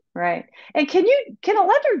 disaster. Right. And can a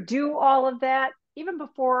lender do all of that even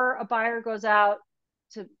before a buyer goes out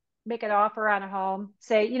to make an offer on a home?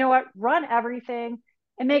 Say, you know what, run everything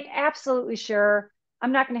and make absolutely sure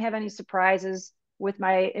I'm not going to have any surprises with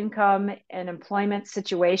my income and employment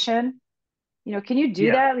situation. Can you do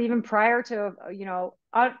Yeah. that even prior to,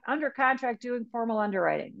 under contract doing formal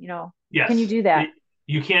underwriting? Can you Yes. do that?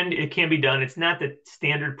 It can be done. It's not the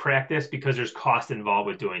standard practice because there's cost involved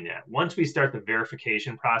with doing that. Once we start the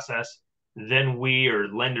verification process, then we or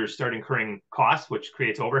lenders start incurring costs, which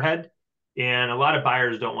creates overhead. And a lot of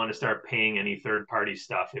buyers don't want to start paying any third party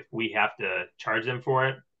stuff if we have to charge them for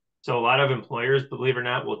it. So a lot of employers, believe it or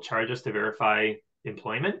not, will charge us to verify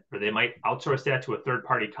employment, or they might outsource that to a third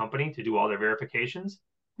party company to do all their verifications.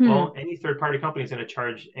 Hmm. Well, any third party company is going to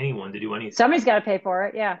charge anyone to do anything, Somebody's got to pay for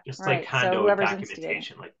it. Yeah. just like Right. So condo whoever's instigating.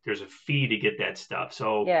 documentation. Like there's a fee to get that stuff.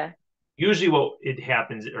 So Yeah. usually what it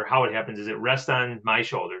happens or how it happens is it rests on my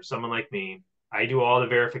shoulders, someone like me. I do all the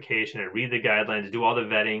verification, I read the guidelines, do all the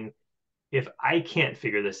vetting. If I can't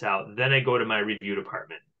figure this out, then I go to my review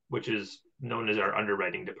department, which is known as our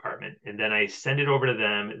underwriting department. And then I send it over to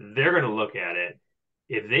them. They're going to look at it.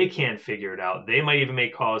 If they can't figure it out, they might even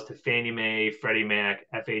make calls to Fannie Mae, Freddie Mac,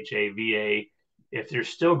 FHA, VA. If there's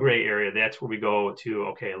still gray area, that's where we go to,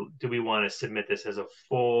 okay, do we want to submit this as a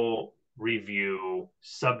full review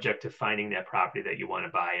subject to finding that property that you want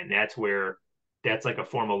to buy? And that's like a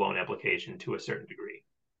formal loan application to a certain degree.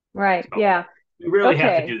 Right. So Yeah. we really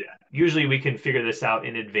have to Okay. do that. Usually we can figure this out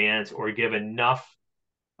in advance or give enough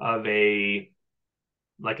of an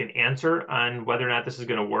answer on whether or not this is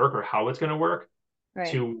going to work or how it's going to work Right.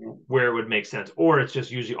 to where it would make sense. Or it's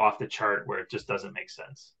just usually off the chart where it just doesn't make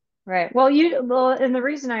sense. Right. Well, and the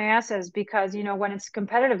reason I ask is because, when it's a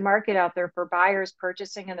competitive market out there for buyers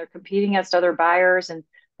purchasing and they're competing against other buyers and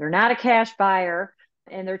they're not a cash buyer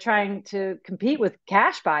and they're trying to compete with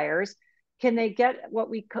cash buyers, can they get what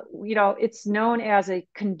it's known as a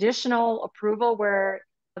conditional approval where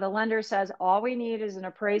the lender says all we need is an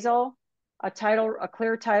appraisal, a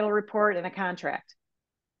clear title report, and a contract.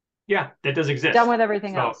 Yeah, that does Done exist. with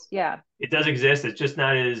everything So else. Yeah. it does exist. It's just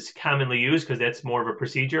not as commonly used because that's more of a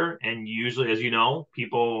procedure. And usually, as you know,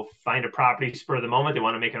 people find a property spur of the moment. They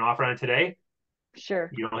want to make an offer on it today.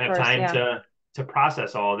 Sure. You don't Of have course. time Yeah. to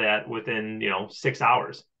process all that within 6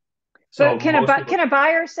 hours. So But most people, can a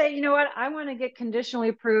buyer say, you know what, I want to get conditionally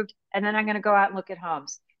approved and then I'm going to go out and look at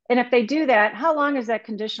homes? And if they do that, how long is that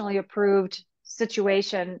conditionally approved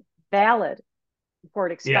situation valid before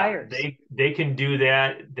it yeah, expires? they can do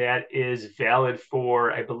that. That is valid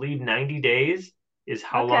for, I believe, 90 days is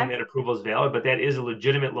how long Okay. that approval is valid. But that is a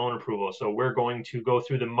legitimate loan approval. So we're going to go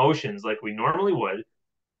through the motions like we normally would.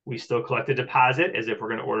 We still collect a deposit as if we're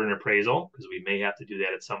going to order an appraisal because we may have to do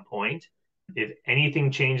that at some point. If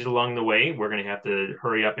anything changes along the way, we're going to have to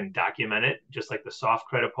hurry up and document it, just like the soft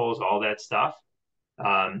credit pulls, all that stuff.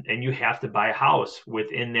 And you have to buy a house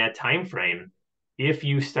within that time frame. If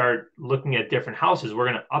you start looking at different houses, we're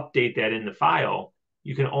going to update that in the file.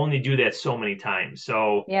 You can only do that so many times.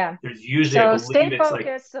 So Yeah. there's usually, I So believe stay it's like,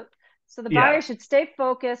 focused. So the yeah. buyer should stay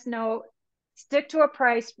focused, no, stick to a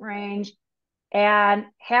price range and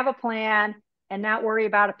have a plan and not worry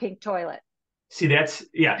about a pink toilet. See, and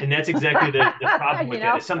that's exactly the problem you with that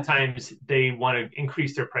know? is sometimes they want to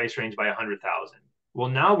increase their price range by 100,000. Well,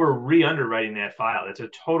 now we're re-underwriting that file. It's a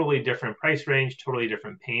totally different price range, totally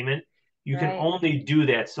different payment. You can Right. only do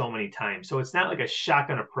that so many times. So it's not like a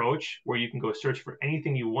shotgun approach where you can go search for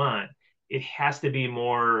anything you want. It has to be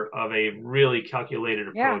more of a really calculated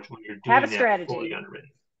Yeah. approach when you're Have a doing that fully strategy. underwritten.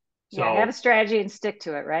 Yeah. Have a So, strategy and stick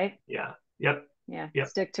to it, right? yeah, yep, Yeah, yep.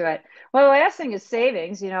 stick to it. Well, the last thing is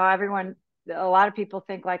savings. A lot of people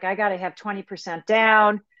think like, I got to have 20%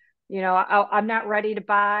 down. I'm not ready to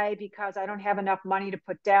buy because I don't have enough money to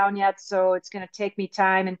put down yet. So it's going to take me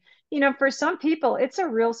time. And, for some people, it's a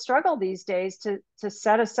real struggle these days to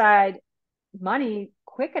set aside money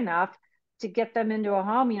quick enough to get them into a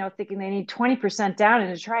home, thinking they need 20% down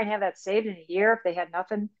and to try and have that saved in a year if they had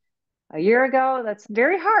nothing a year ago. That's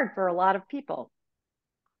very hard for a lot of people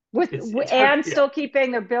with It's hard. and Yeah, still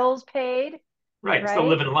keeping their bills paid, right. Still right?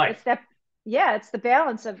 living a life. It's that, yeah, it's the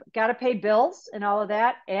balance of got to pay bills and all of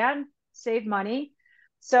that and save money.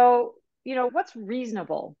 So, what's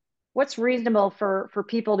reasonable for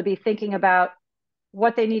people to be thinking about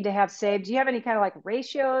what they need to have saved? Do you have any kind of like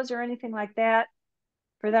ratios or anything like that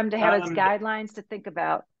for them to have as Um, guidelines to think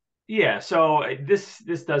about? Yeah, so this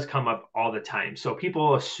does come up all the time. So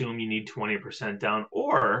people assume you need 20% down,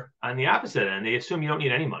 or on the opposite end, they assume you don't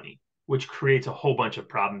need any money, which creates a whole bunch of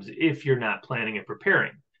problems if you're not planning and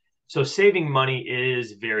preparing. So saving money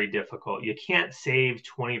is very difficult. You can't save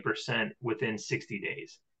 20% within 60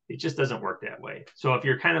 days. It just doesn't work that way. So if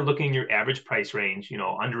you're kind of looking your average price range,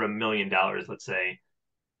 under $1 million, let's say,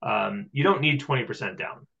 you don't need 20%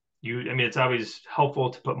 down. I mean, it's always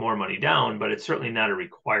helpful to put more money down, but it's certainly not a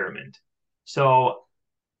requirement. So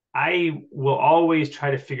I will always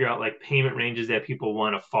try to figure out like payment ranges that people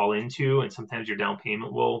want to fall into, and sometimes your down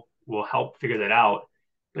payment will help figure that out.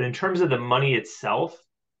 But in terms of the money itself,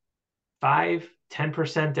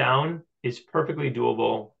 5-10% down is perfectly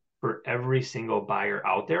doable for every single buyer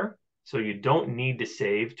out there. So you don't need to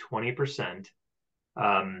save 20%.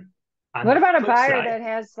 Um, on What the about a flip buyer side, that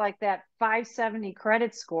has like that 570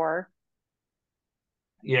 credit score?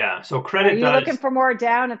 yeah. So Are credit you looking does, for more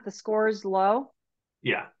down if the score is low?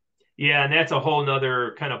 yeah. Yeah. And that's a whole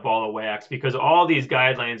nother kind of ball of wax because all these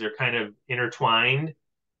guidelines are kind of intertwined.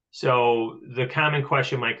 So the common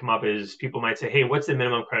question might come up is people might say, hey, what's the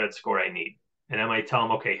minimum credit score I need? And I might tell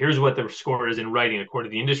them, okay, here's what the score is in writing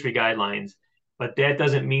according to the industry guidelines. But that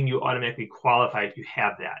doesn't mean you automatically qualify if you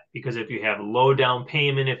have that. Because if you have low down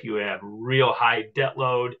payment, if you have real high debt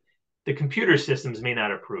load, the computer systems may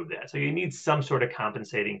not approve that. So you need some sort of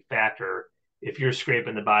compensating factor if you're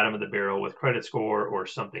scraping the bottom of the barrel with credit score or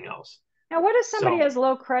something else. Now, what if somebody So, has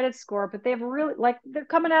low credit score, but they have really like they're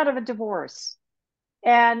coming out of a divorce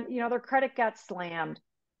and their credit got slammed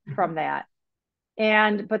mhm. from that.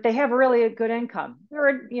 And but they have really a good income.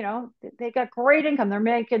 They got great income. They're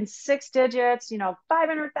making six digits,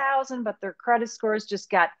 500,000, but their credit scores just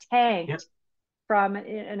got Yeah, tanked from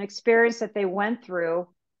an experience that they went through.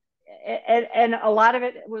 And a lot of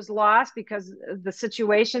it was lost because of the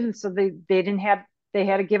situation. So they didn't have they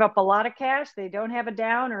had to give up a lot of cash. They don't have a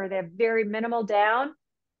down or they have very minimal down,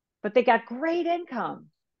 but they got great income.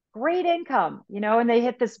 great income, and they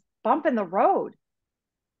hit this bump in the road.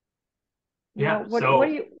 Yeah.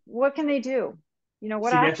 What can they do?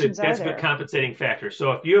 What See, options are that's a good there? compensating factor.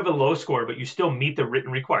 So if you have a low score, but you still meet the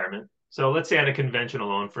written requirement. So let's say on a conventional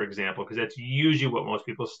loan, for example, because that's usually what most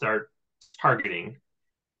people start targeting.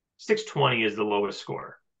 620 is the lowest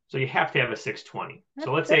score. So you have to have a 620.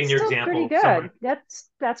 So let's say That's in your still pretty example, someone, good.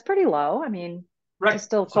 That's pretty low. I mean, to right.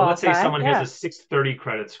 still So let's say qualify. someone has Yeah. a 630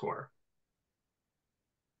 credit score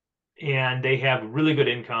and they have really good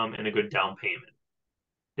income and a good down payment.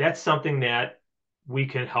 That's something that we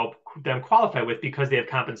can help them qualify with because they have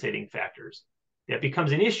compensating factors. That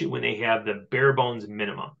becomes an issue when they have the bare bones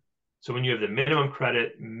minimum. So when you have the minimum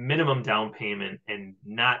credit, minimum down payment, and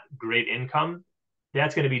not great income,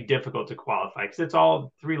 that's going to be difficult to qualify because it's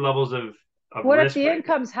all three levels of What if risk the right there.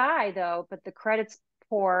 income's high though, but the credit's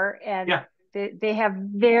poor and Yeah, they have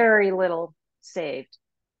very little saved,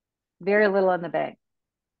 very little in the bank?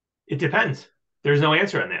 it depends. There's no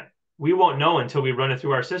answer on that. We won't know until we run it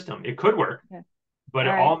through our system. It could work, Yeah. but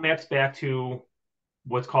All it right. all maps back to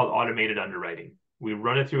what's called automated underwriting. We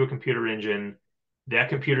run it through a computer engine. That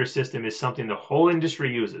computer system is something the whole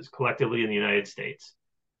industry uses collectively in the United States.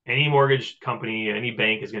 Any mortgage company, any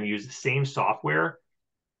bank is going to use the same software,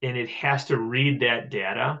 and it has to read that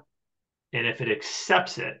data. And if it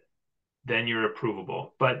accepts it, then you're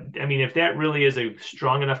approvable. But I mean, if that really is a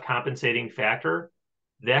strong enough compensating factor,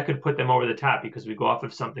 that could put them over the top because we go off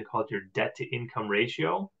of something called your debt to income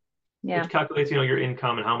ratio, which Yeah. calculates, your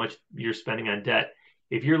income and how much you're spending on debt.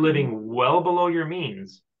 If you're Mhm. living well below your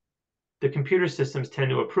means, the computer systems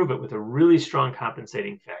tend to approve it with a really strong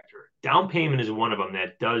compensating factor. Down payment is one of them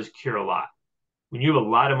that does cure a lot. When you have a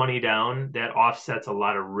lot of money down, that offsets a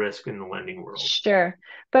lot of risk in the lending world. Sure.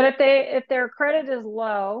 But if their credit is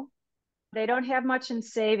low, they don't have much in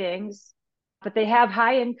savings, but they have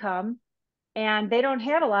high income and they don't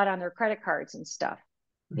have a lot on their credit cards and stuff.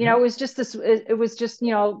 Mm-hmm. It was just,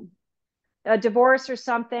 a divorce or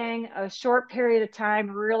something, a short period of time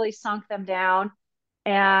really sunk them down.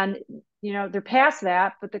 And, they're past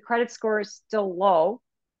that, but the credit score is still low.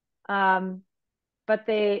 But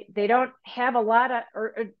they don't have a lot of,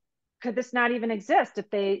 or could this not even exist if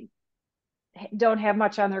they don't have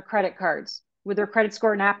much on their credit cards? Would their credit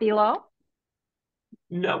score not be low?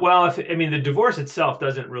 No, well, I mean, the divorce itself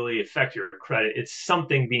doesn't really affect your credit. It's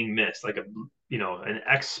something being missed, like an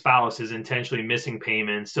ex-spouse is intentionally missing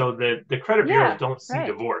payments. So the credit bureaus Yeah, don't see right.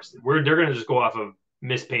 divorce. They're going to just go off of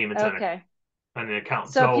missed payments Okay. on an account.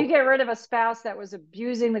 So if you So get rid of a spouse that was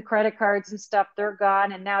abusing the credit cards and stuff, they're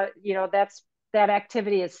gone, and now that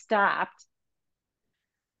activity is stopped.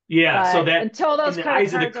 yeah, so But that until in those the credit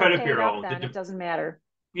eyes of the cards are credit paid up, bureau, then it doesn't matter.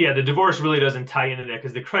 yeah, the divorce really doesn't tie into that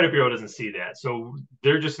because the credit bureau doesn't see that. So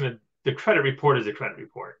they're just going to the credit report is a credit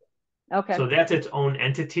report. Okay. So that's its own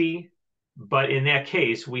entity. But in that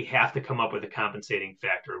case, we have to come up with a compensating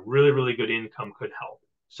factor. Really, really good income could help.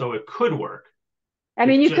 So it could work. I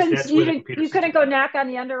mean, It's just that's where the computer you system couldn't go comes in. knock on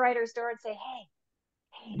the underwriter's door and say, hey,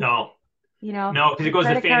 No, no, because your it goes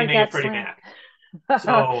to credit Fannie card Mae and got Freddie slammed. Mac. All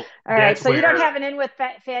So right. that's So you don't where have an in with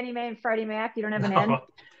Fannie Mae and Freddie Mac. You don't have an in. no,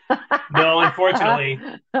 no, unfortunately,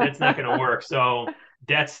 that's not going to work. So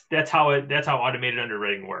that's how automated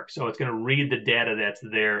underwriting works. So it's going to read the data that's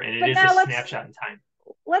there, and it But is a now snapshot in time.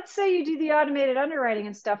 let's say you do the automated underwriting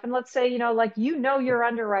and stuff, and let's say like your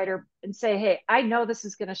underwriter and say, hey, I know this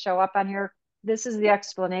is going to show up on here. This is the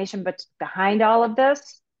explanation, but behind all of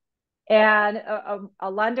this, and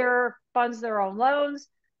a lender funds their own loans.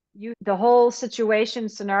 The whole situation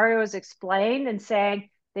scenario is explained and saying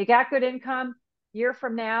they got good income. Year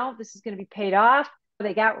from now, this is going to be paid off.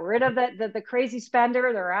 They got rid of the crazy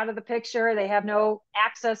spender. They're out of the picture. They have no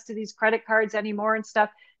access to these credit cards anymore and stuff.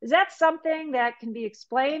 Is that something that can be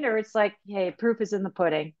explained, or it's like, hey, proof is in the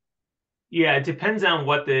pudding? Yeah, it depends on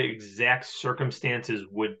what the exact circumstances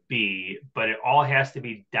would be, but it all has to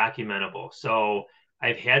be documentable. So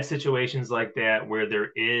I've had situations like that where there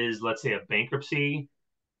is, let's say, a bankruptcy,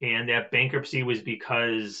 and that bankruptcy was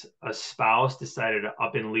because a spouse decided to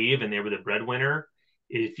up and leave and they were the breadwinner.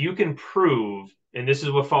 If you can prove, and this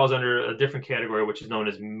is what falls under a different category, which is known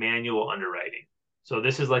as manual underwriting. So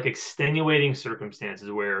this is like extenuating circumstances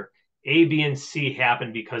where A, B, and C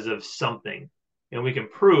happened because of something and we can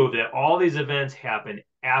prove that all these events happen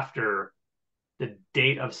after the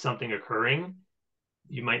date of something occurring,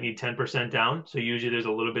 you might need 10% down. So usually there's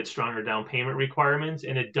a little bit stronger down payment requirements.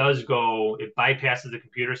 And it bypasses the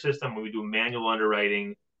computer system when we do manual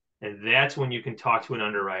underwriting. And that's when you can talk to an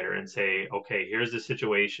underwriter and say, okay, here's the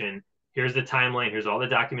situation, here's the timeline, here's all the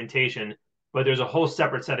documentation. But there's a whole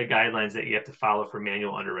separate set of guidelines that you have to follow for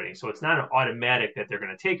manual underwriting. So it's not an automatic that they're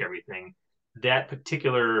going to take everything. that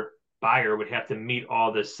particular buyer would have to meet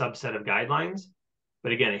all this subset of guidelines.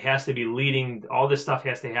 But again, it has to be leading, all this stuff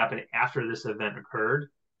has to happen after this event occurred.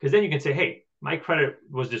 Because then you can say, hey, my credit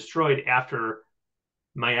was destroyed after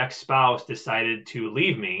my ex-spouse decided to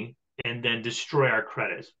leave me and then destroy our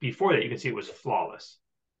credits. Before that, you can see it was flawless.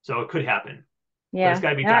 So it could happen, but it's Yeah. got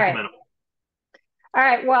to be All right. documentable. All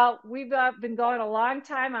right. Well, we've been going a long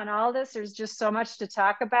time on all this. There's just so much to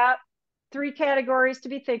talk about. Three categories to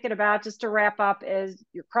be thinking about, just to wrap up, is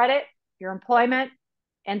your credit, your employment,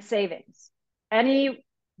 and savings. Any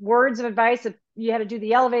words of advice if you had to do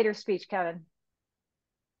the elevator speech, Kevin?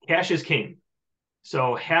 Cash is king.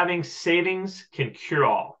 So having savings can cure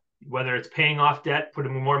all, whether it's paying off debt,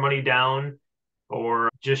 putting more money down, or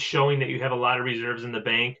just showing that you have a lot of reserves in the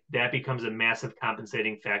bank. That becomes a massive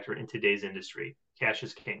compensating factor in today's industry. Cash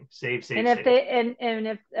is king. Save, And save, if save.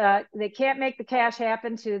 if they can't make the cash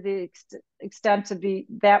happen to the extent to be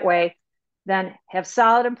that way, then have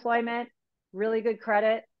solid employment, really good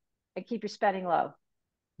credit, and keep your spending low.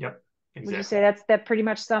 Yep, Would you say exactly. that pretty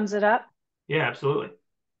much sums it up? Yeah, absolutely.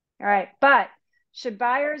 All right. But should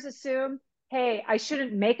buyers assume, hey, I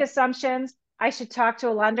shouldn't make assumptions. I should talk to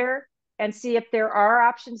a lender and see if there are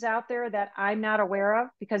options out there that I'm not aware of?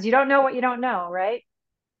 Because you don't know what you don't know, right?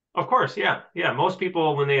 Of course, yeah. Yeah. Most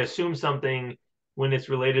people, when they assume something when it's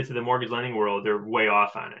related to the mortgage lending world, they're way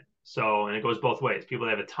off on it. So, and it goes both ways. People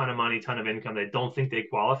that have a ton of money, ton of income, they don't think they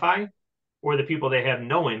qualify, or the people that have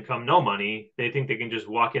no income, no money, they think they can just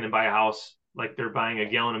walk in and buy a house like they're buying a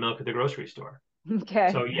gallon of milk at the grocery store.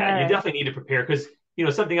 Okay. So All yeah, you right. definitely need to prepare because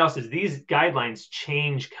something else is these guidelines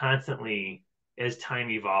change constantly as time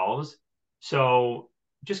evolves. So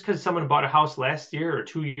just because someone bought a house last year or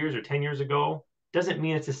 2 years or 10 years ago doesn't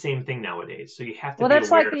mean it's the same thing nowadays. So you have to Well, be that's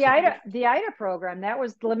like aware of some of the different. The IDA program. That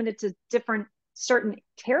was limited to different certain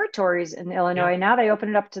territories in Yeah. Illinois. Now they open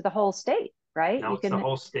it up to the whole state, right? Now You it's the can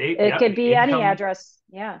whole state. it Yep. could And be any income, address.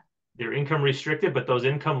 Yeah. they're income restricted, but those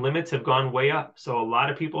income limits have gone way up. So a lot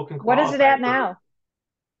of people can What is it qualify at for, now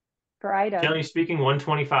for IDA? generally speaking,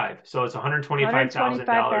 125. So it's $125,000.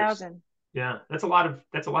 125,000. Yeah, that's a lot of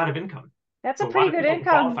income. That's a So a lot pretty of good people can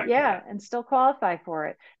income, qualify for yeah, that. and still qualify for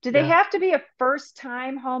it. Do they Yeah. have to be a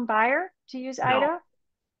first-time home buyer to use No. IDA?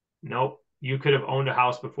 Nope. You could have owned a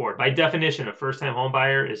house before. By definition, a first-time home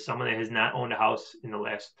buyer is someone that has not owned a house in the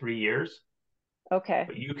last 3 years. Okay.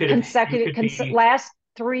 But you could be, Last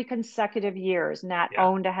 3 consecutive years, not yeah.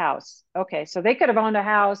 owned a house. Okay, so they could have owned a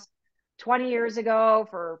house 20 years ago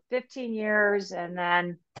for 15 years and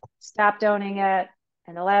then stopped owning it.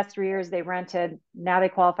 And the last 3 years they rented. Now they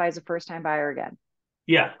qualify as a first-time buyer again.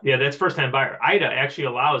 Yeah, yeah, that's first-time buyer. IDA actually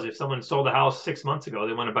allows if someone sold a house 6 months ago,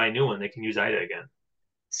 they want to buy a new one, they can use IDA again.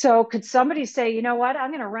 So could somebody say, you know what, I'm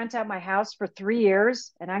going to rent out my house for 3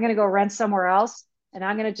 years and I'm going to go rent somewhere else and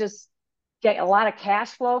I'm going to just get a lot of cash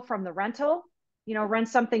flow from the rental, rent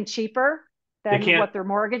something cheaper They than can't what their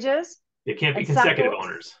mortgage is they can't be and some, consecutive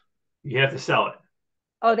owners. You have to sell it.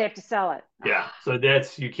 oh, they have to sell it. Yeah. So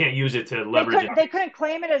that's you can't use it to They leverage couldn't they earnings. couldn't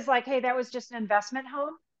claim it as like, hey, that was just an investment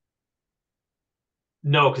home.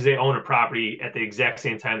 No, because they own a property at the exact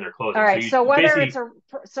same time they're All closing. So right. you So basically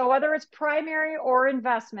whether it's primary or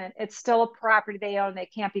investment, it's still a property they own. They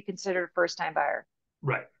can't be considered a first time buyer.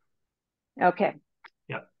 right. Okay.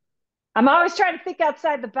 Yep. I'm always trying to think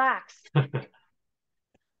outside the box. But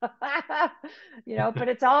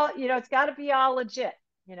it's all, it's got to be all legit.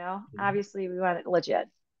 Obviously we want it legit.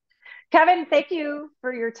 Kevin, thank you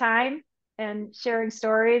for your time and sharing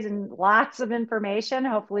stories and lots of information.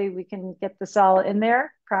 Hopefully we can get this all in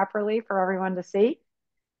there properly for everyone to see.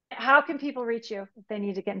 How can people reach you if they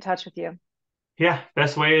need to get in touch with you? Yeah,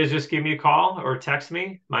 best way is just give me a call or text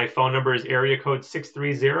me. My phone number is area code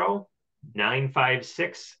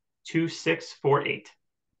 630-956-2648.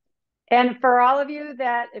 And for all of you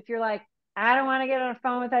that, if you're like, I don't want to get on the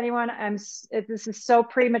phone with anyone, this is so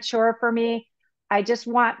premature for me. I just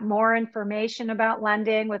want more information about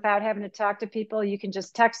lending without having to talk to people. You can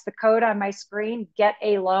just text the code on my screen, get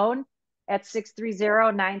a loan at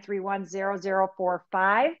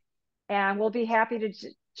 630-931-0045. And we'll be happy to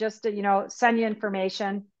just, send you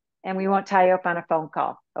information and we won't tie you up on a phone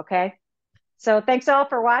call. Okay. So thanks all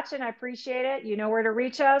for watching. I appreciate it. You know where to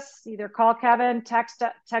reach us. Either call Kevin, text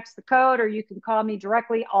the code, or you can call me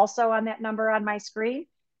directly also on that number on my screen.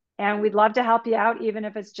 And we'd love to help you out, even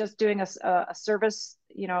if it's just doing a service,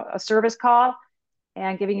 a service call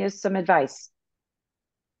and giving you some advice.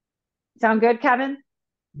 Sound good, Kevin?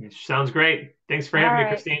 Sounds great. Thanks for All having me,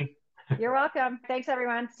 right. Christine. You're welcome. Thanks,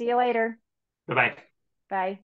 everyone. See you later. Bye-bye. Bye.